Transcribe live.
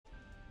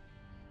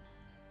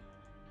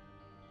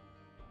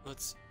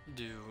Let's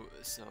do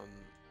some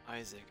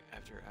Isaac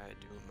after I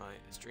do my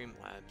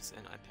Streamlabs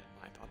and I pet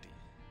my puppy.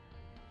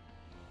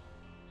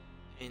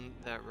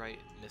 Ain't that right,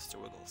 Mr.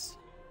 Wiggles?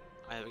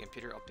 I have a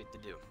computer update to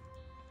do.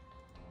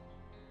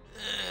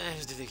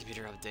 Just do the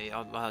computer update.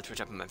 I'll have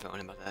Twitch up on my phone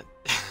about that.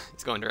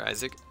 It's going to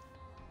Isaac.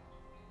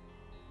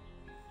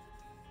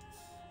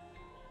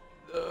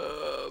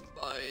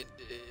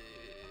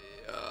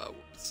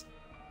 Whoops.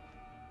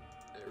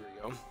 There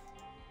we go.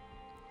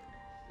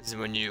 This is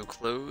when you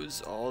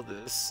close all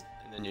this,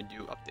 and then you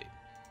do update.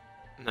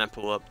 And I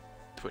pull up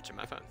Twitch on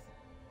my phone.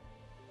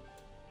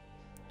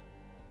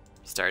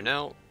 Start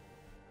now.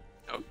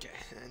 Okay,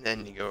 and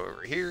then you go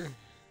over here.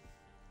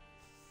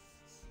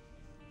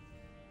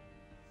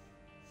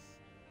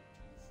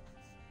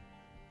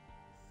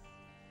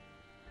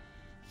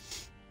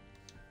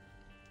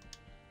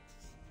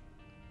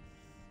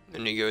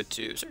 Then you go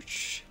to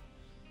search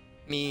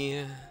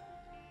me.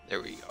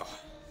 There we go.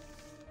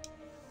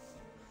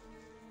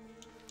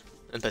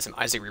 And play some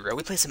Isaac reroll.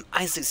 We play some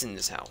Isaacs in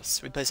this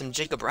house. We play some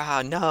Jacob.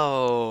 Ah,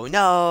 no,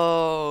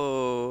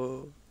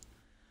 no.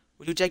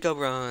 We do Jacob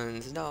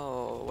runs.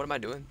 No. What am I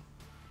doing?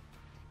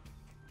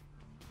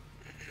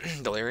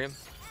 Delirium.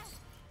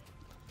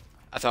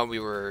 I thought we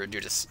were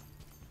Judas.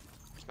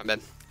 My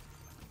bad.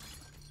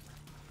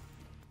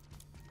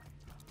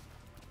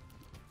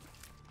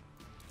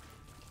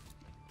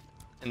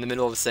 In the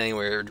middle of saying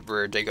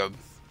we're Jacob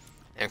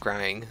and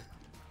crying.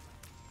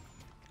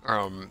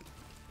 I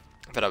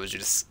thought I was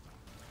Judas.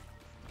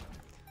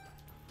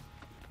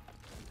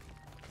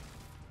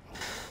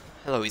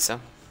 Hello, Isa.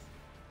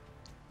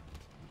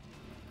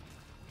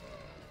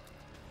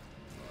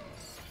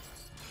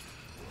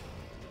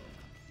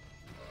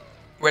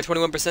 We're at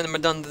 21% and we're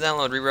done the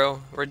download,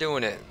 Rero. We're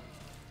doing it.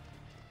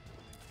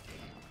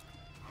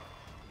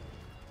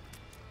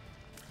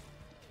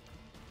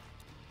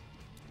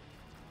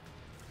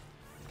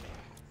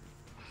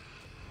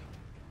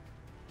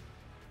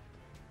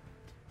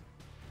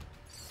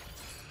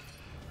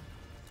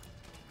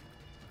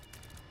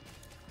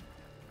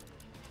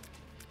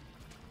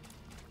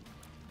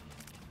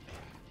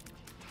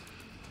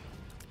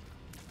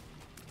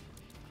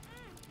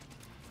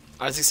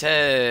 Isaac's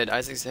head,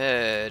 Isaac's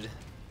head.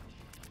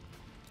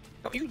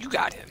 Oh, you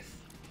got him.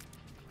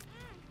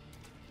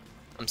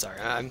 I'm sorry,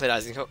 I haven't played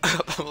Isaac in a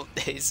couple of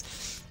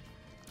days.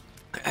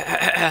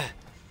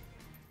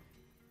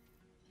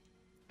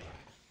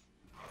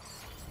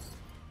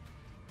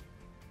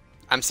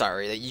 I'm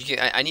sorry that you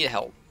can. I need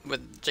help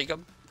with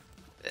Jacob.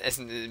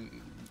 As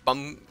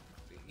bum,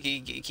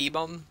 key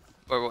bum,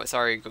 or what?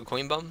 Sorry,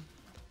 coin bum.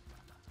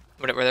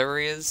 Whatever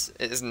he is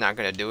not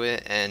gonna do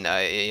it, and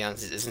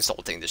it's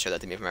insulting to show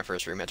that to me for my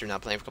first room after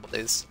not playing for a couple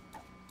days.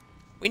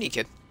 We need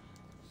kid.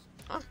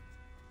 Huh?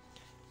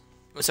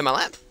 What's in my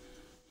lap?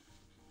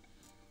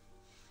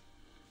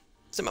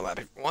 It's in my lap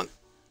if you want.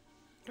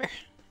 Come here.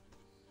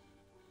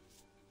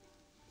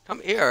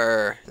 Come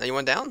here. Now you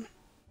want down? What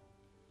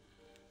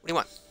do you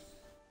want?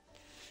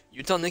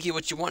 You tell Nikki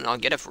what you want, and I'll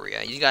get it for you.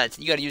 You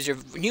gotta use your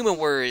human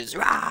words.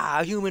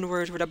 Rah! Human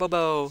words for the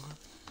bobo.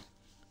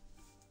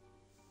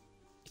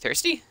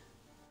 Thirsty?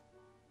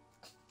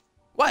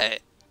 What?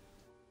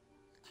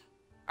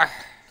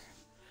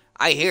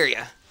 I hear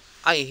ya.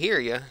 I hear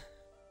ya.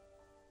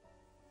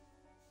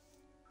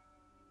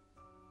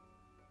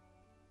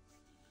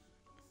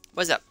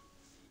 What's up?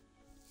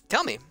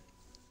 Tell me.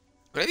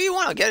 Whatever you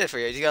want, I'll get it for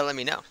you. You gotta let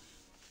me know.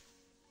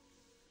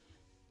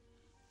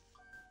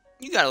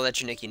 You gotta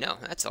let your Nikki know,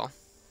 that's all.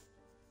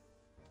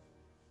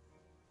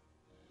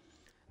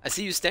 I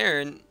see you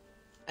staring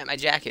at my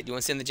jacket. Do you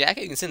want to sit in the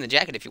jacket? You can sit in the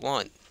jacket if you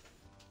want.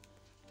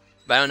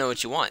 But I don't know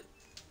what you want.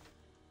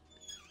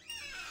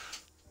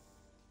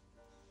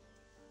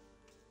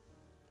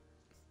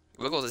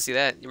 Wiggles, I see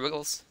that. You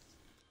Wiggles.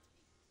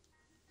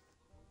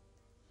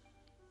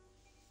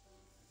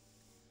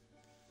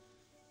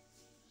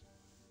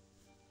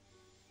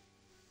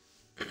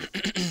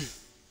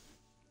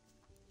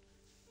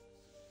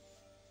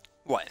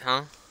 What,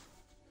 huh?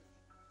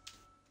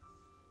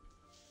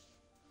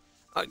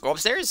 Go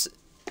upstairs?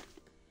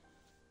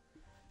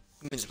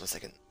 Give me just 1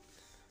 second.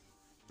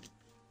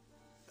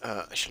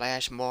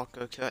 Slash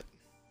marker cut.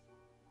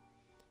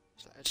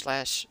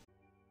 Slash.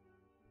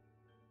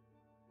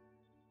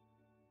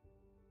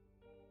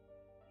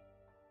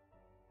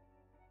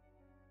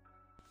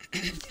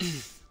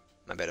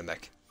 My bad, I'm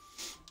back.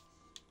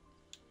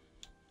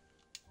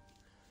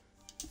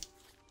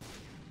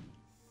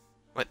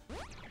 What?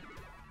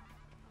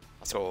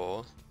 Let's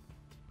go.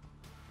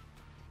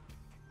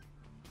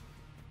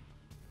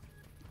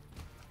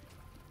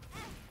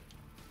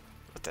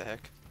 What the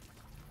heck?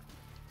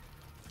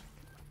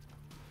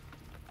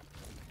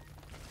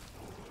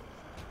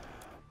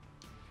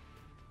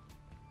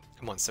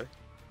 Come on, sir.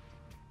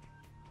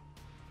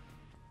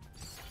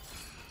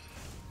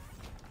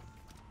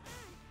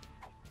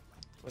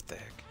 What the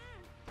heck?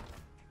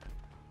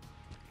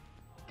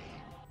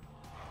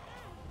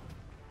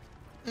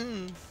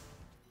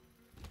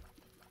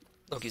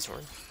 Loki's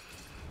horn.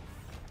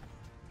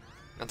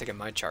 Not taking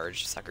my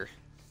charge, sucker.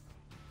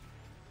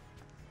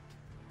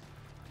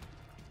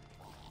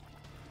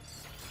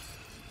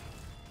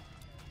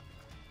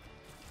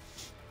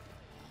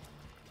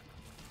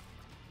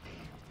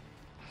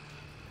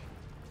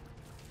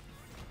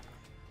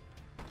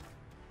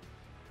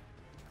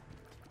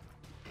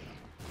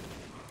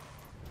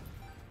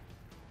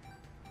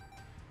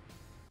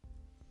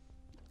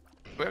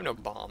 We have no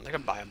bomb. I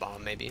could buy a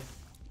bomb, maybe.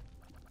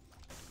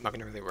 I'm not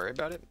gonna really worry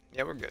about it.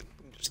 Yeah, we're good.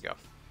 Just go.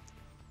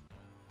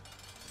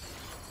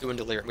 Doing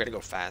delirium. We gotta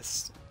go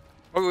fast.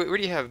 Oh, we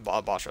already have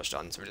boss rush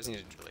done, so we just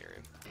need to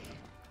delirium.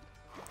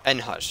 And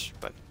hush,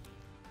 but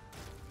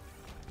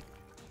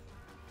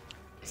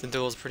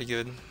Cynthia is pretty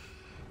good.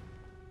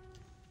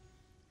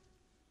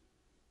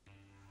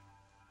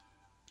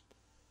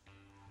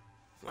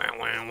 Wah,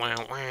 wah, wah,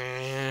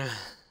 wah.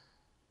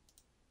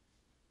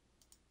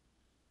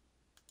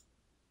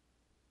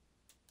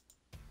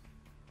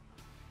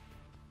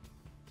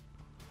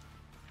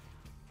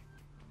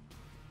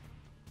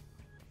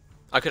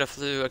 I could have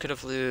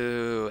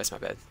flew. That's my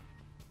bad.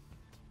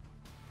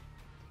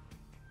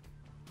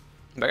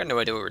 But I got no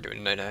idea what we're doing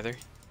tonight either.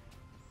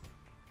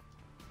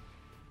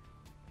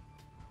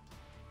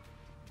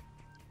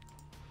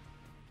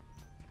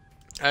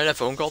 I had a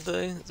phone call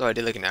today, so I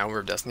did like an hour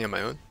of Destiny on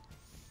my own.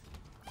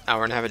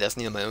 Hour and a half of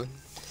Destiny on my own.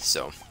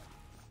 So,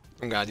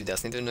 I'm gonna do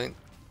Destiny tonight.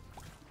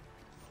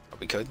 Or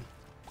we could.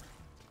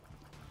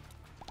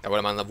 I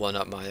wouldn't mind leveling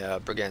up my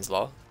Brigand's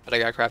Law that I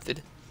got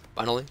crafted,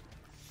 finally.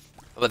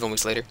 11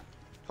 weeks later.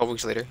 12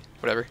 weeks later.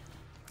 Whatever.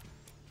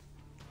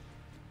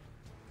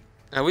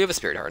 We have a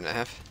Spirit Heart and a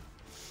half.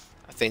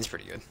 Thane's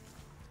pretty good.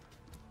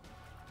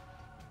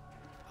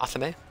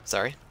 Athame?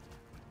 Sorry.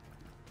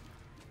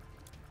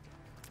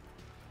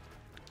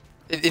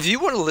 If you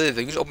want to live,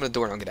 you can just open the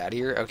door and I'll get out of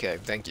here. Okay,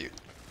 thank you.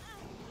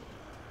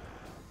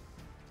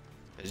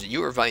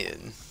 You are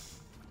Vian.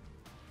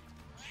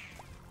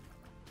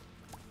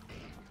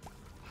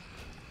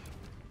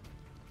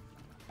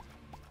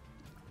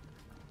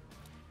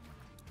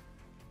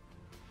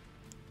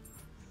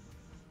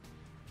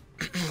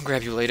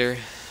 Grab you later.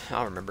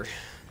 I'll remember.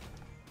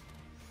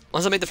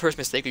 Once I made the first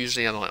mistake,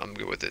 usually I'm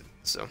good with it.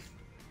 So.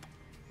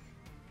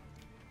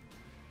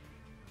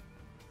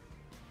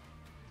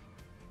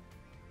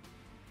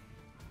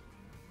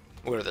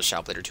 We'll go to the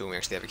shop later too when we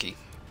actually have a key.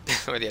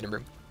 Or the item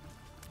room.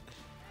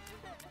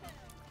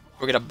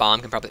 We're gonna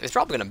bomb. It's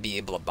probably gonna be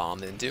able to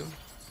bomb into.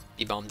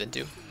 Be bombed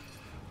into.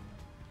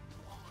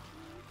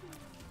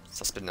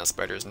 Stop spitting out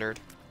spiders, nerd.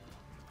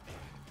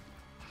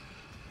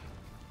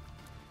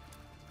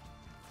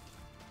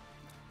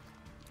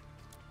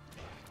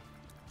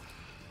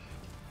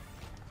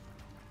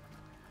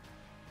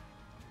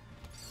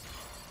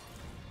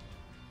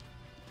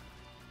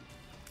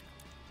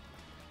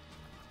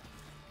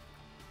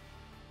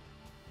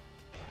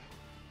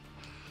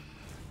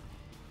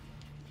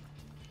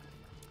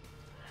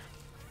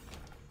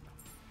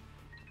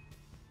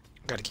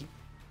 Got a key.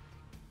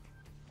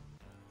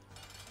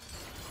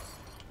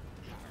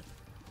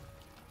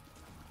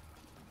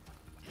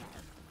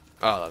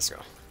 Oh, let's go.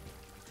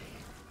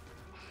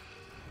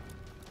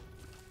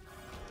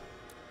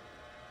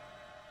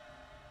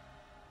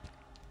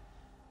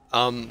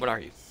 What are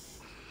you?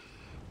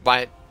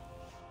 Buy it.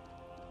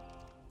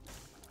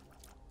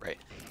 Right.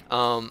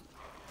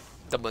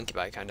 Double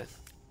incubi, kinda.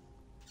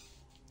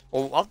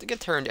 Well, I'll have to get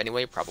turned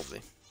anyway,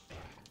 probably.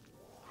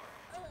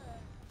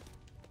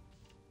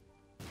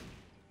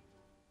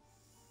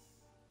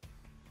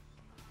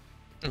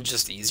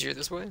 Just easier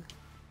this way?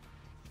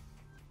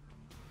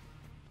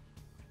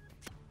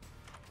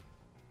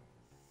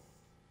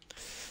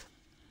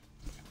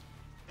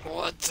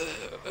 What the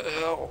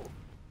hell?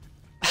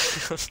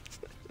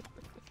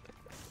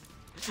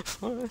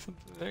 What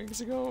the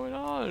heck's going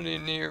on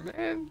in here,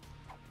 man?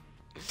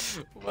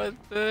 What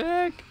the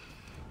heck?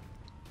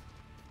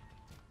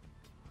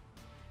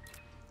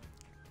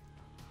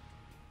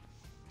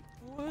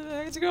 What the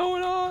heck's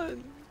going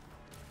on?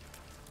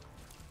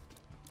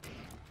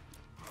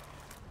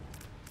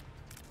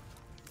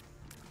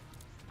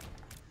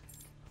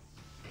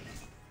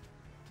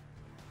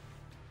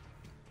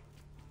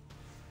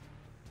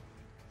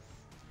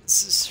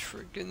 This is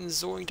freaking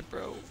zoinked,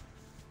 bro.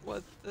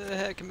 What the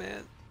heck,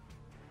 man?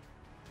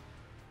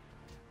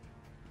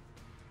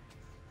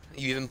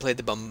 You even played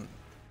the bum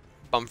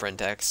friend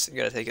tax. You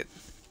gotta take it.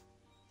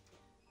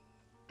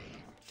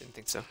 Didn't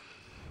think so.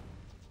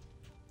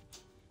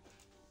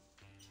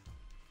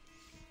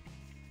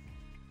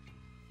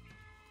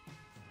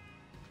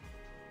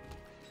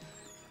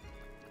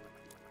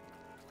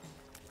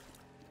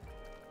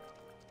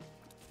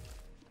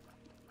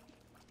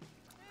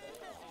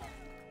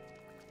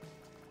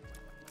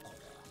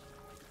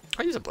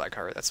 I'll use a black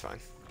heart, that's fine.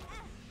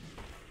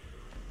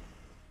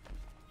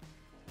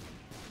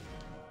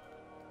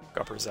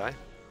 Gopper's Eye.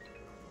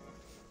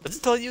 Does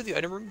it tell you the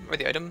item room? Or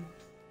the item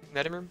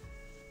room?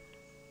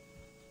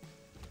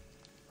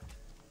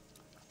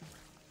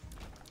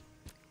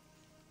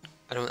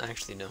 I don't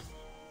actually know.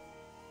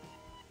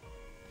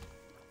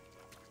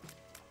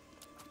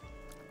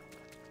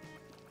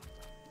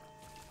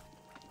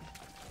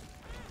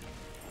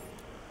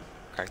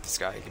 Crack this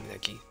guy, give me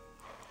that key.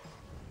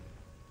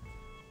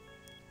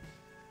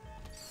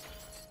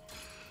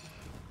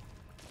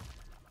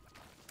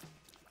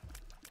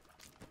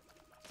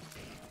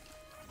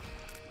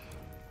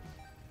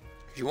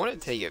 If you want to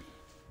take it.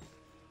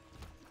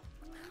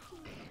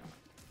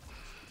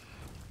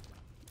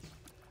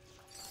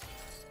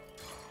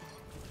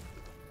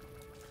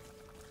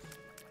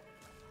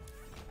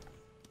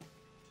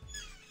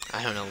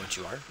 what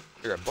you are.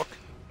 You're a book.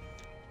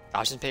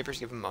 Option papers,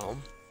 give him a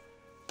home.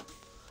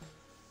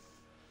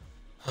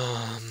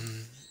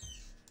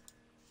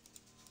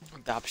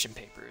 Adoption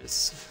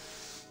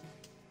papers.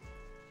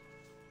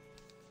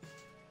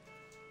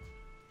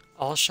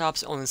 All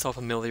shops only sell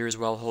familiars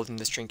while holding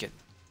this trinket.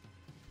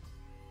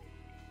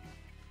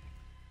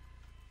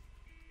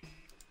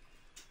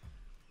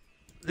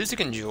 At least you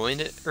can join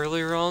it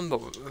earlier on, but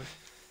we're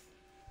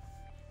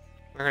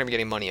gonna be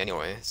getting money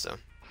anyway, so.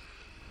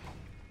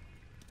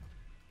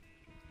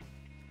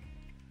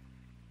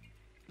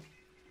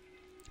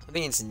 I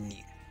think it's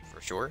neat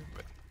for sure,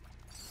 but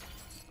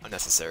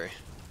unnecessary.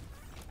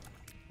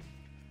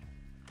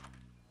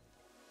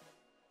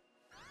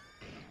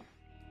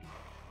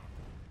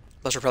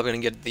 Plus, we're probably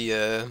gonna get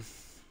the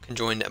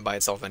conjoined by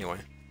itself anyway.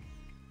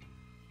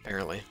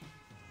 Apparently.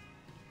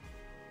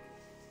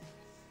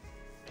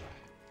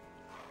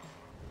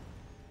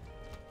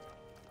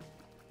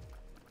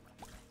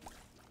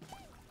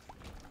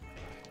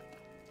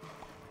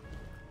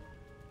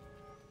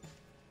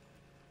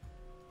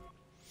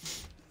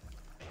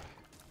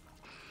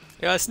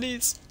 Yeah, I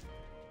sneeze.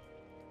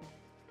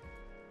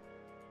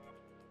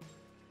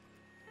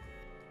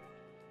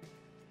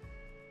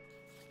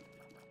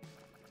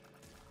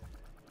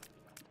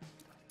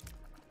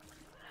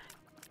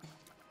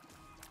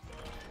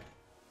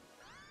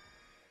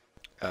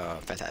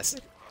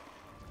 Fantastic.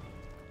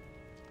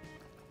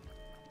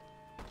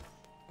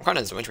 I'm kind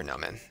of in winter now,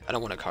 man. I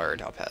don't want a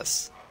card, I'll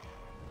pass.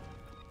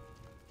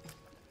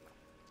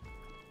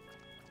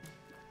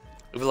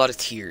 We have a lot of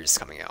tiers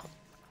coming out.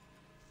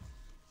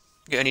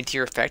 Get any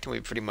tier effect and we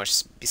pretty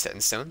much be set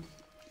in stone.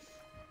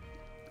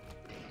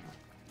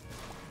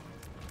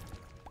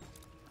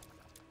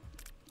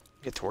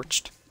 Get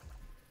torched.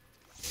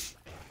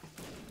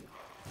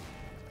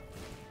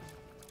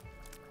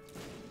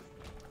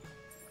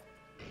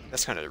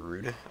 That's kind of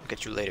rude. I'll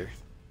get you later.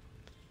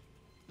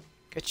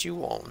 Get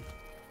you on.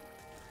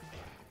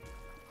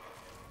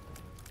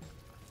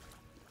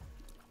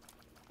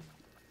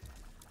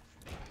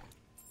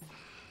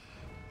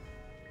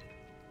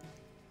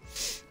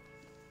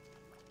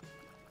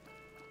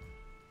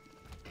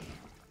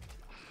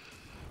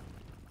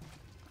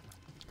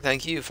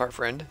 Thank you, far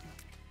friend.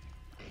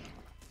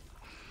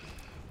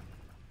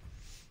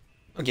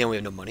 Again, we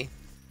have no money.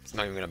 It's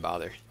not even gonna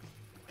bother.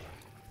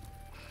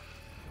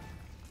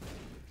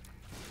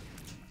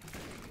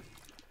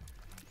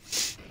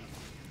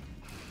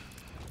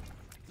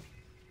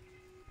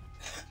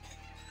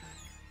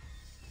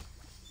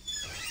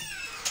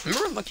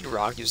 Remember when Lucky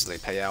Rock used to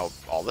pay out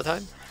all the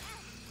time?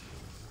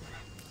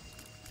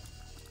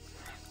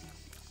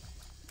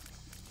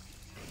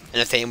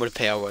 And the Fame would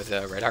pay out with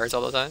red hearts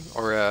all the time?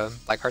 Or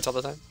black hearts all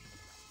the time?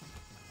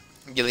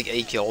 You get like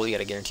a kill, you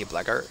gotta guarantee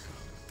black heart.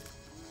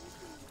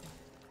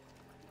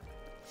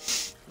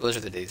 Those are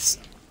the days.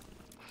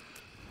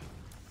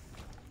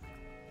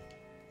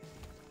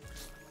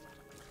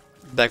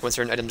 Back when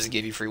certain items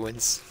gave you free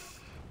wins.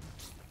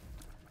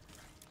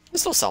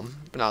 There's still some,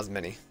 but not as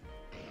many.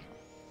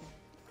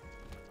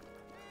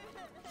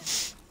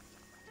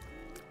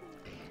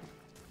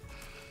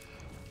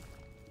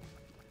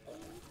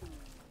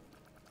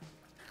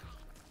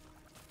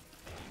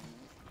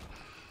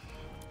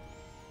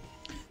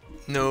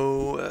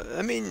 No,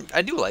 I mean,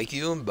 I do like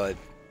you, but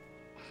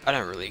I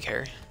don't really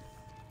care.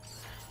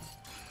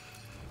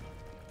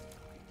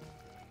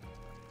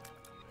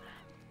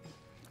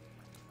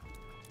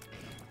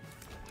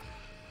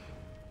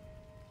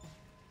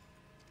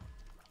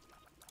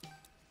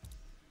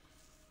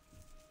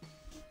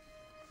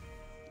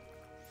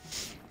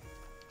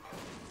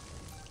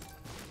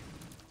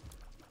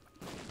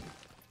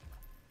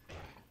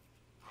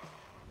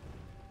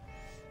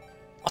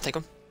 I'll take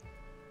them.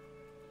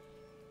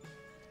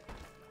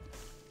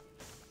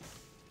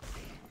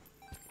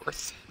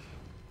 Worth.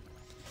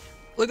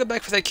 We'll go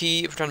back for that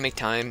key if we're trying to make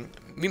time.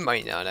 We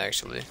might not,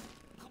 actually.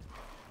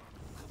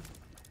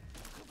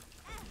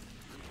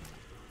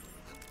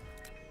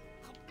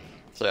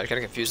 So I kind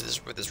of confused this,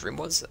 what this room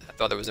was. I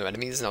thought there was no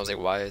enemies, and I was like,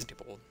 why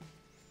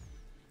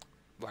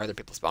are there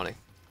people spawning?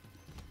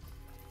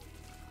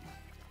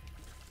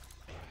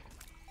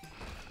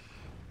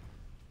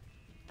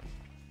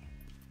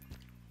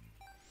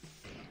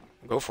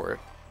 Go for it.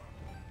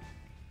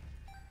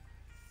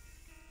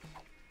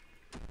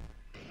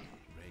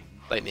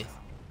 Bite me.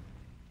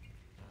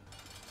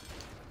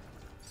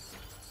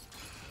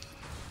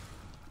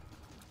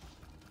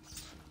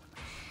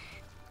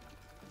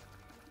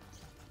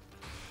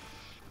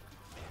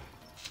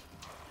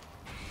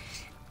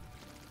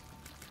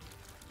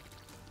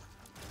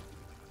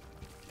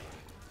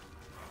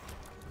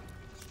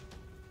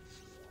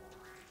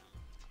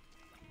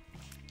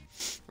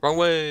 Wrong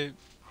way.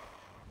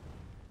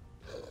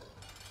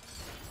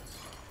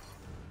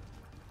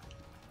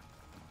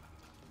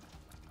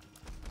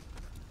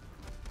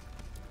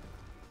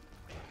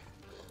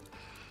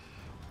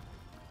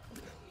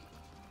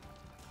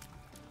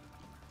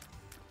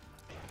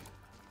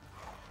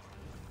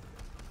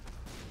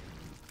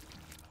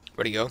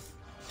 Where'd he go?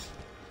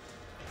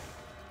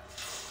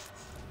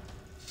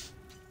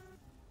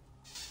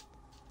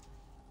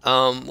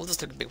 We'll just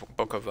take a big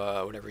book of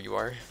whatever you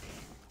are.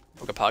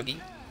 Book of Poggy.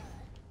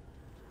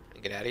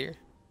 And get out of here.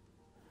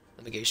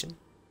 Navigation.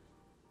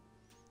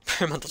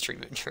 Experimental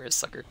treatment, you're a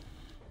sucker.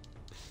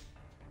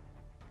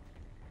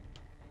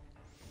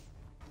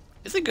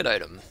 It's a good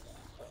item.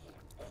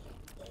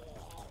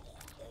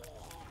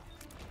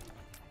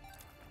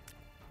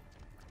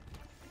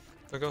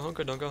 Dunga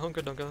hunka dunga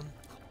hunka dunga.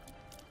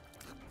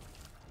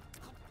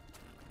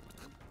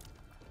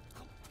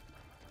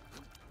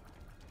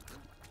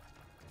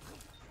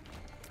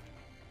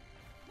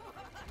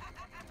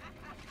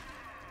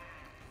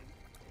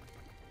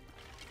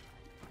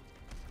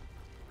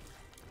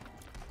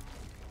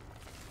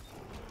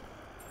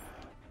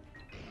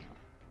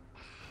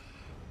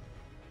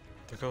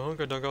 Dunga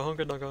hunka dunga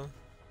hunka dunga.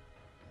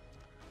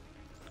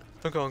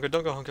 Dunga hunka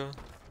dunga hunka.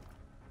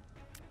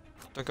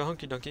 Dunga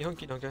hunky dunky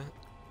hunky dunga.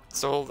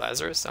 Soul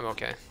Lazarus? I'm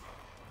okay.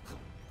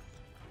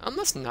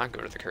 Let's not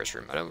go to the curse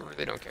room. I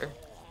really don't care.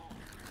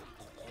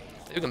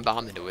 You can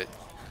bomb into it.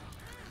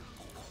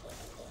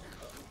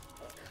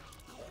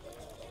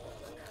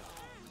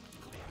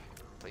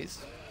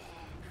 Please.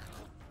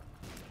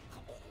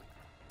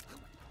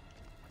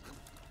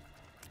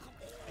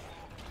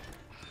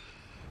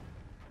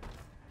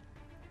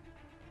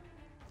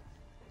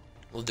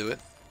 We'll do it.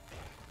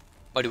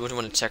 Oh, do you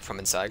want to check from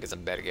inside because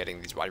I'm bad at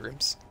getting these wide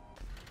rooms?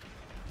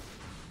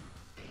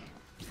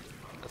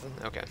 Nothing?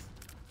 Okay.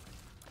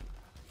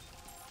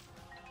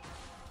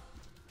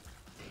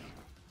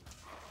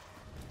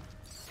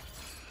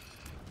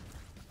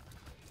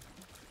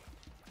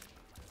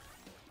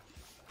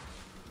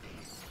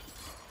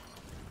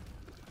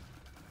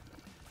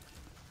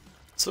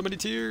 So many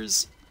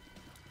tears!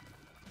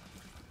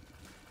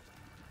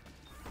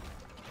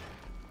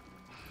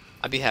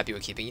 I'd be happy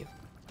with keeping you.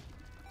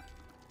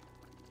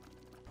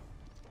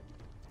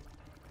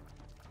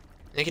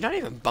 Like, you're not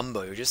even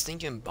Bumbo, you're just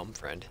thinking bum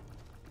friend.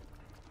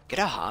 Get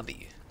a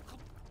hobby.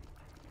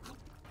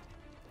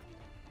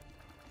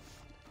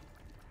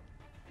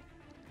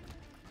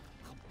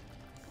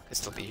 Could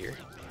still be here.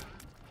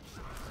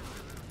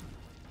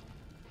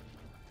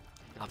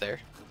 Not there.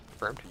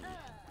 Confirmed.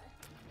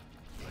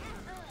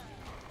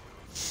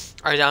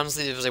 Alright,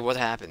 honestly, it was like, what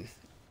happened?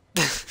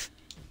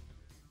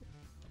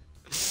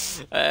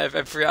 I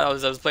forgot I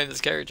was playing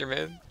this character,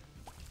 man.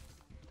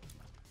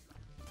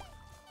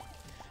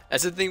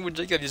 That's the thing with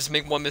Jacob, you just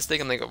make one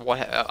mistake, I'm like,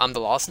 what? I'm the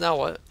lost now?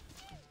 What?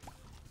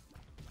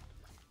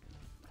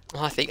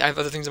 Well, I think I have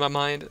other things in my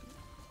mind.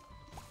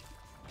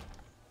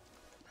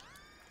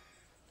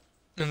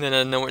 And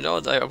then no one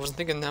knows, I wasn't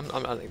thinking, I'm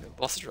like, the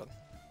boss is run.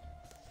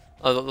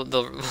 Oh,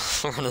 the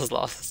run is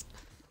lost.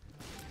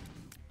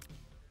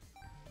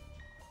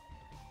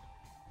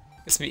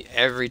 It's me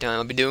every time,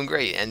 I'll be doing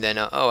great, and then,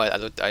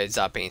 oh, I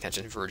stopped paying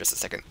attention for just a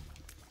second.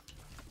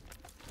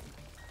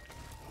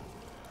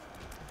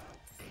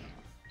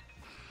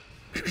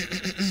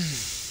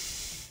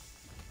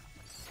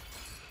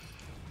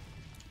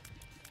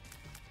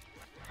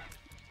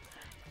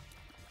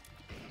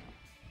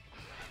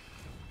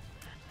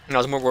 And I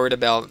was more worried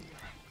about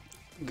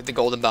the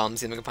golden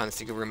bombs, seeing if I could find a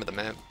secret room of the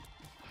map.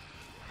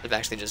 Of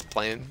actually just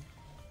playing.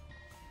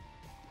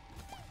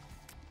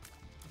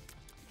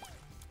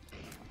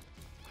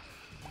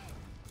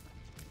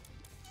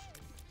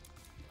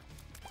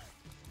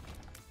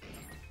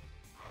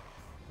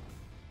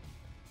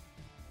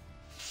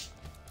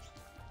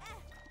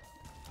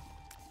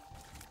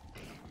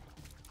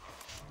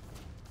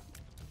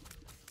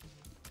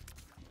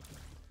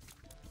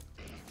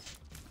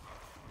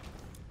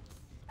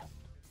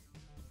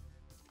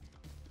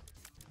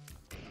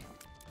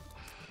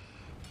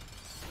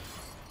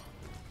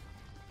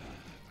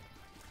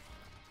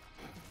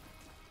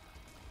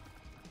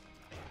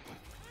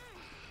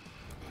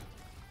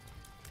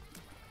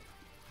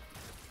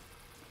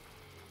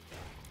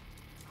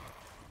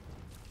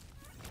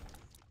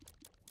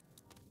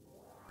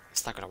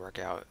 It's not gonna work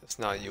out. It's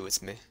not you,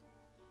 it's me.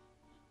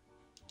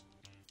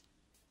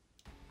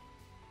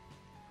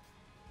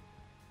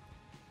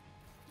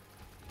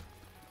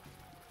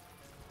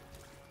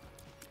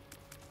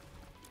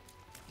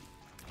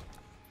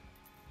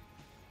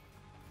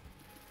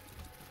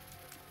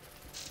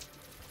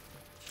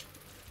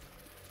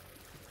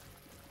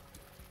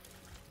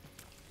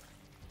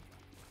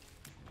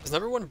 Does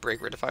number one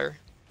break Ratifier,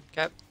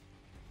 Cap?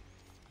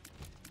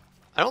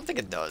 I don't think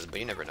it does,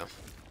 but you never know.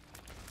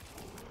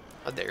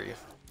 How dare you?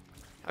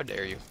 How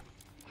dare you?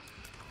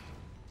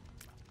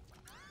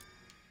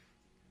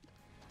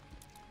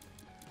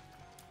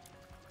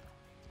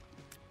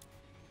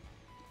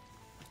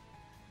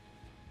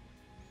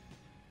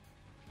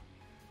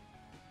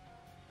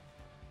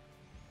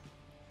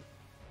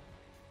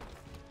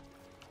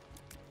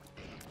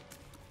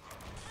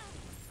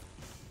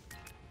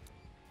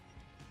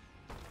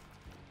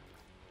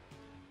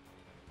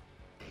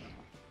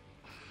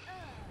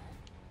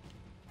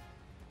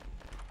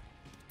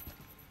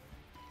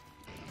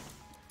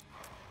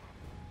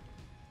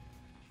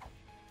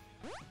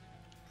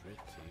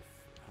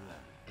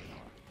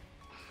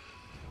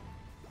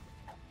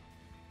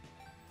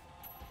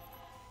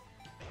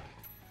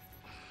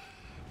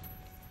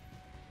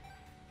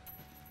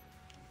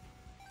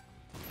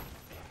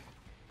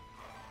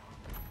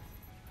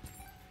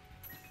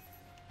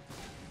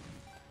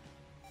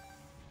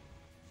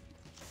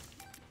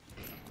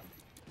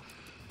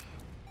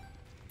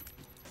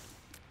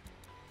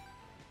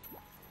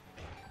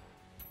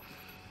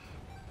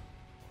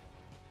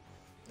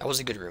 That was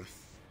a good room.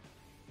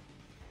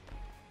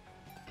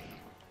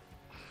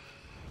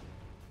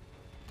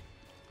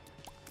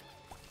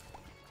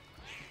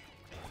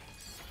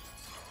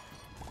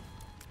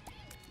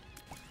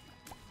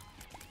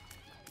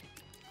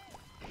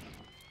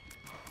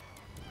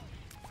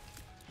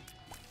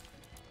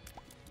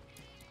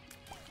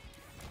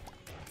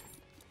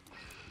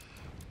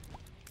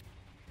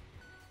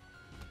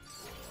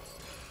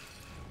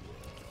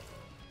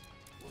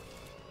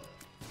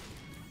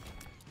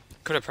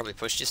 Could have probably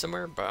pushed you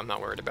somewhere, but I'm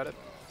not worried about it.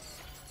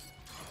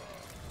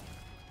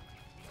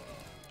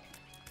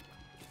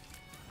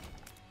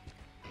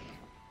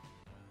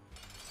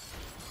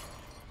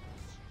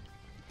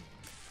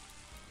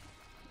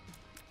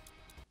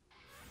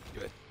 Do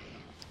it.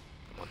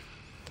 Come on.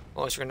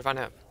 Well, you're gonna find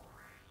out.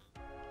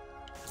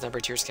 It's number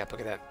tears cap.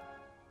 Look at that.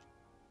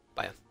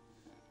 Bye.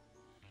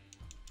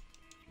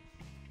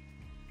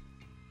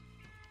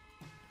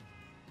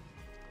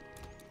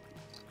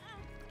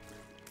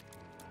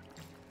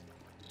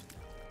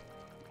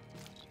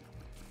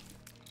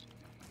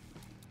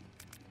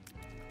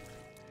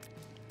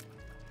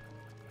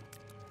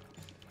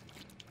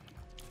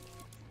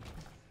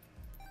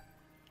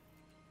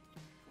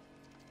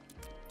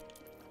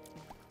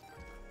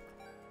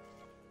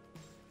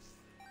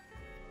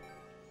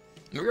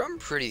 I'm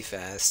pretty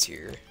fast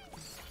here.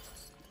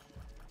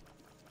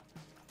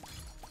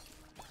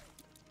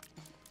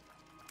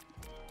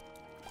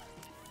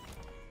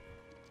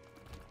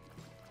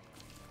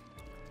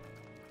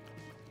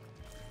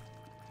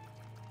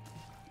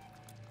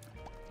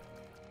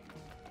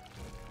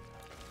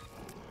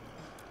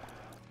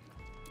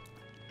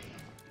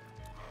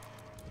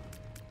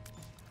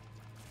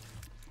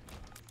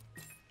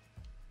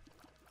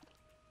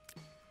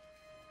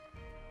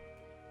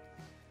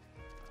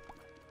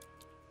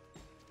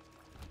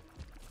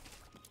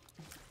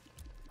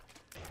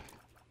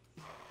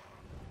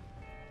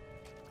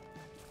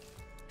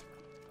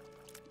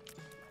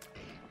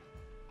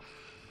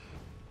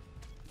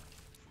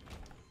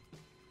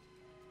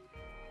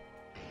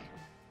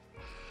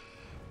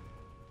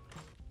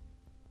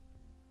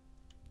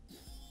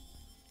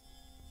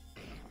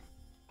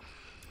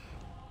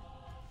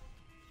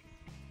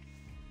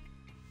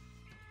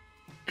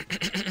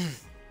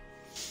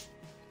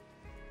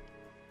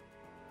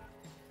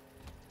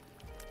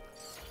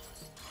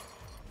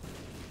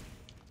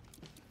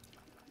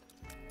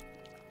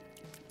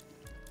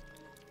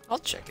 I'll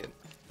check it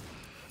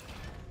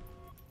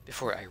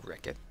before I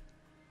wreck it.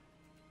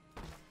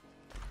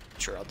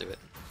 Sure, I'll do it.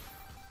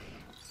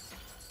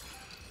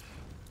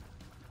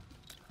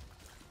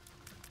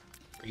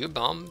 Were you a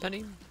bomb,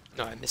 Penny?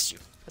 No, I missed you.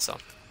 That's all.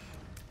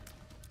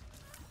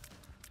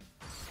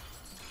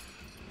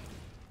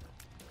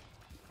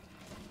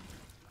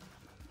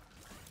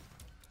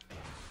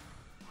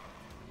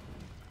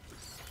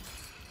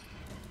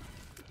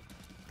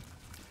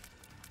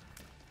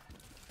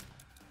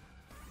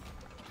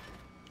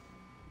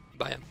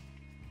 Buy him.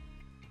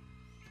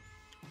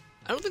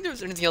 I don't think there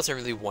was anything else I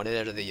really wanted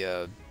out of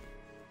the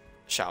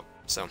shop,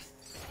 so.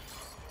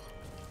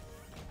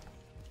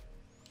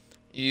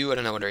 I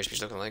don't know what our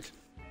HP's looking like.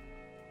 I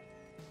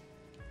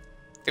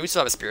think we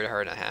still have a Spirit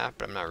Heart and a half,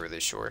 but I'm not really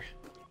sure.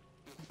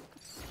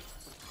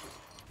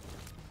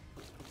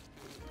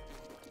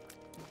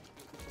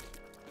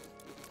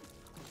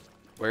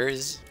 Where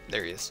is...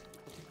 There he is.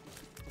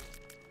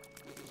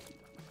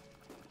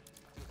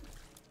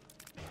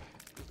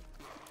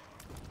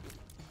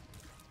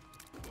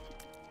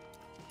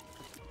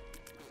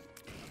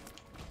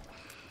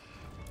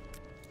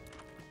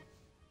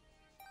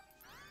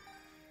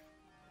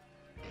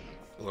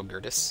 Little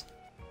Gertis.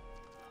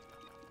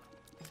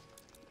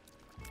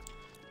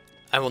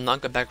 I will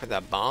not go back with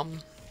that bomb.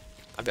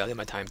 I value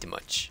my time too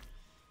much.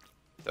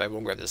 So I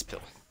won't grab this pill.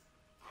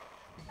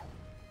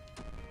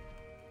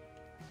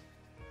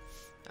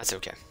 That's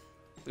okay.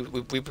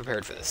 We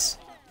prepared for this.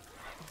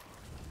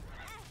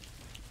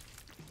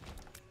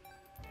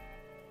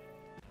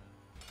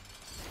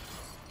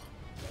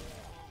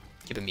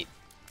 Keep it meat.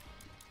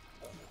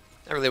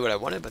 Not really what I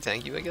wanted, but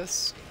thank you, I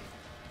guess.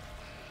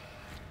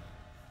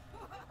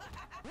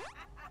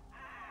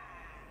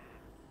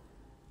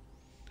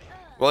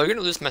 Well, you're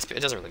gonna lose my spirit.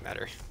 It doesn't really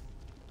matter.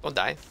 Don't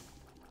die.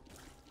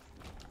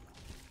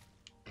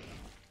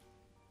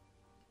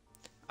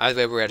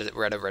 Either way,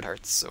 we're out of red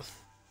hearts, so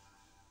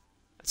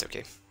that's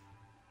okay.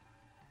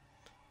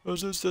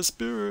 This is the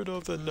spirit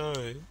of the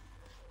night.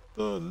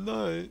 The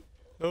night.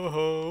 Oh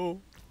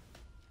ho.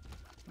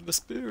 The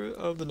spirit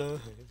of the night.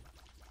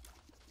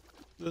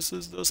 This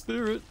is the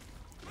spirit.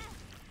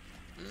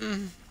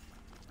 I'm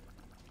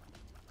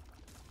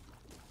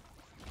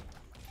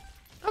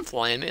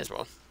flying, may as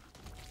well.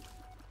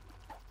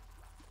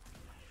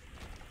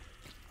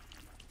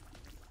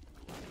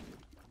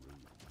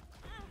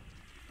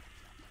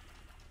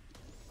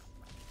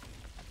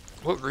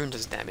 What rune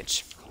does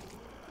damage?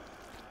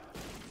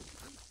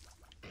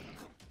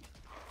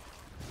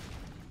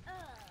 I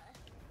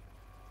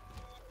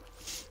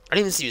didn't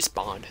even see you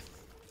spawn.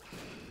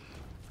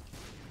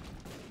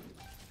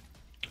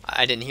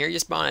 I didn't hear you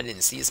spawn, I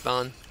didn't see you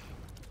spawn.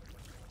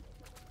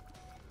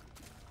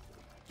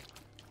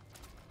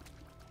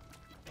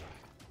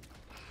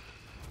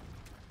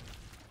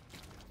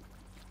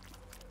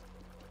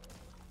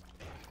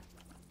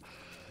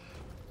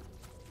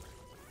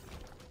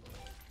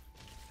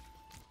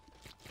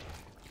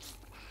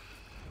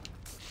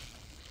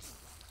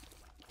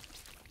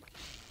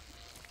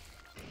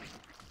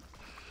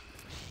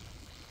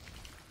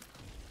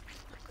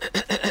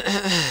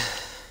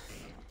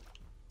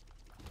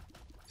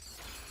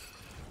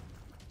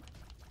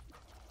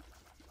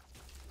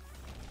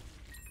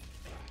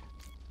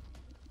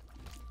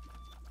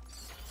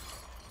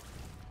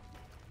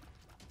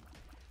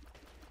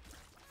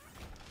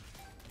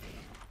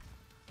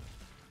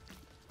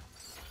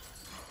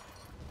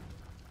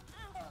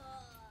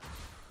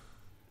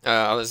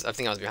 I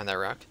think I was behind that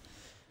rock.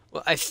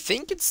 Well, I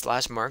think it's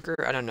slash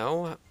marker. I don't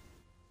know.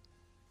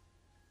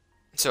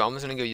 So I'm just gonna go